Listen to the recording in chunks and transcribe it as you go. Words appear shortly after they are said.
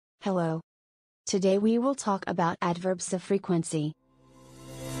Hello. Today we will talk about adverbs of frequency.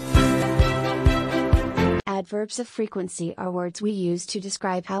 Adverbs of frequency are words we use to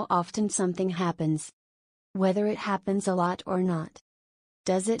describe how often something happens. Whether it happens a lot or not.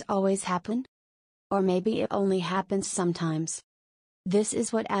 Does it always happen? Or maybe it only happens sometimes. This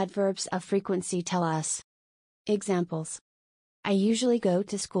is what adverbs of frequency tell us. Examples. I usually go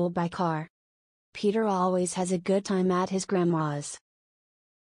to school by car. Peter always has a good time at his grandma's.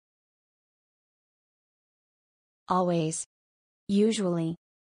 Always. Usually.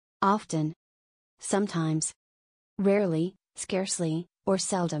 Often. Sometimes. Rarely, scarcely, or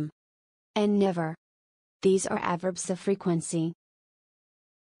seldom. And never. These are adverbs of frequency.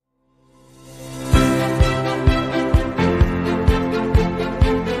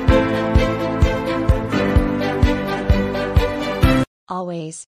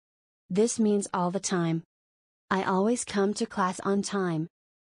 Always. This means all the time. I always come to class on time.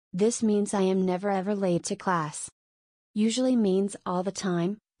 This means I am never ever late to class. Usually means all the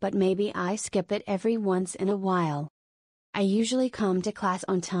time, but maybe I skip it every once in a while. I usually come to class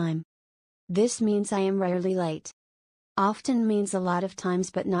on time. This means I am rarely late. Often means a lot of times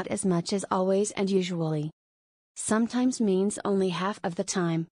but not as much as always and usually. Sometimes means only half of the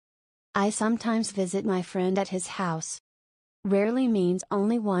time. I sometimes visit my friend at his house. Rarely means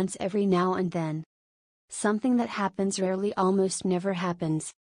only once every now and then. Something that happens rarely almost never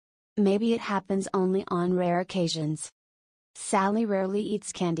happens. Maybe it happens only on rare occasions. Sally rarely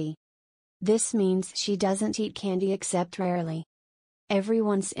eats candy. This means she doesn't eat candy except rarely. Every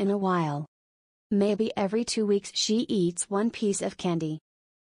once in a while. Maybe every 2 weeks she eats one piece of candy.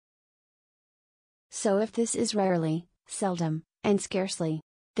 So if this is rarely, seldom, and scarcely,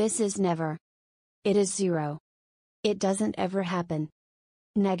 this is never. It is zero. It doesn't ever happen.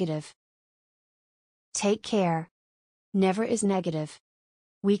 Negative. Take care. Never is negative.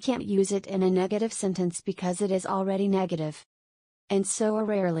 We can't use it in a negative sentence because it is already negative. And so are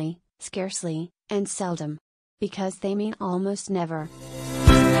rarely, scarcely, and seldom. Because they mean almost never.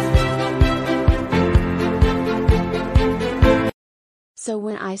 So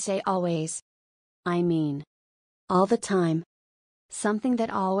when I say always, I mean all the time. Something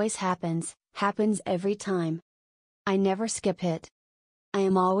that always happens, happens every time. I never skip it. I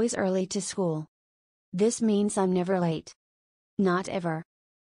am always early to school. This means I'm never late. Not ever.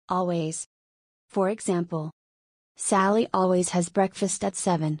 Always. For example, Sally always has breakfast at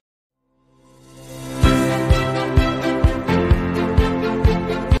 7.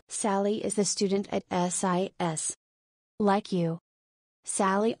 Sally is a student at SIS. Like you.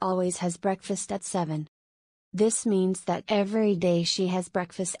 Sally always has breakfast at 7. This means that every day she has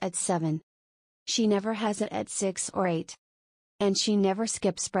breakfast at 7. She never has it at 6 or 8. And she never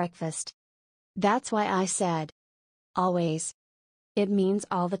skips breakfast. That's why I said always. It means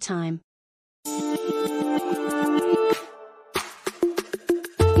all the time.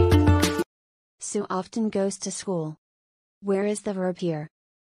 Sue often goes to school. Where is the verb here?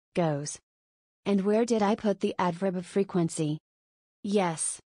 Goes. And where did I put the adverb of frequency?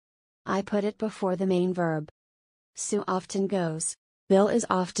 Yes. I put it before the main verb. Sue often goes. Bill is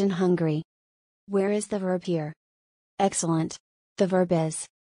often hungry. Where is the verb here? Excellent. The verb is.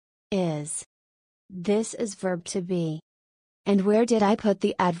 Is. This is verb to be. And where did I put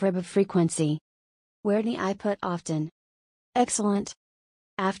the adverb of frequency? Where did I put often? Excellent.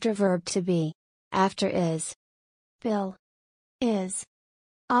 After verb to be. After is. Bill. Is.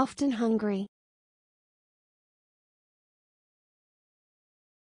 Often hungry.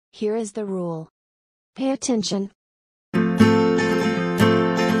 Here is the rule. Pay attention.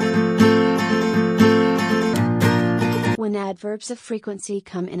 When adverbs of frequency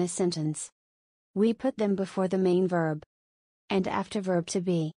come in a sentence, we put them before the main verb. And after verb to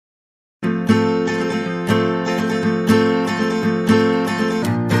be.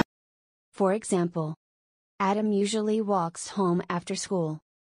 For example, Adam usually walks home after school.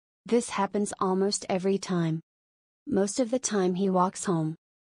 This happens almost every time. Most of the time he walks home.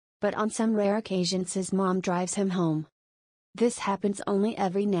 But on some rare occasions his mom drives him home. This happens only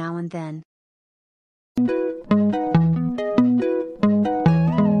every now and then.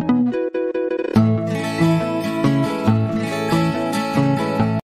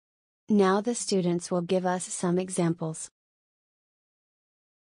 Now the students will give us some examples.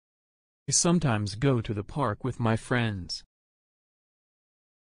 I sometimes go to the park with my friends.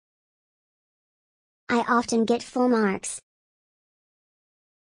 I often get full marks.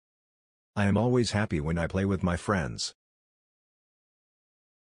 I am always happy when I play with my friends.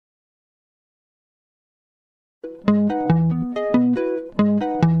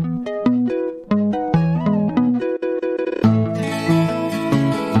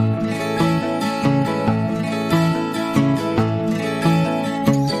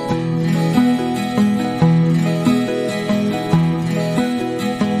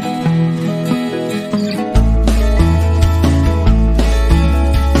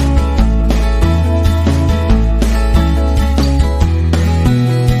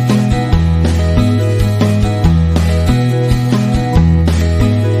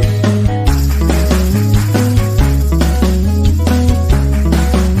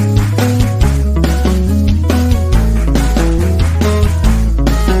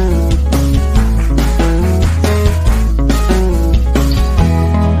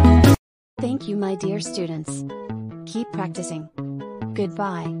 practicing.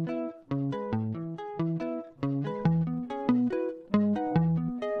 Goodbye.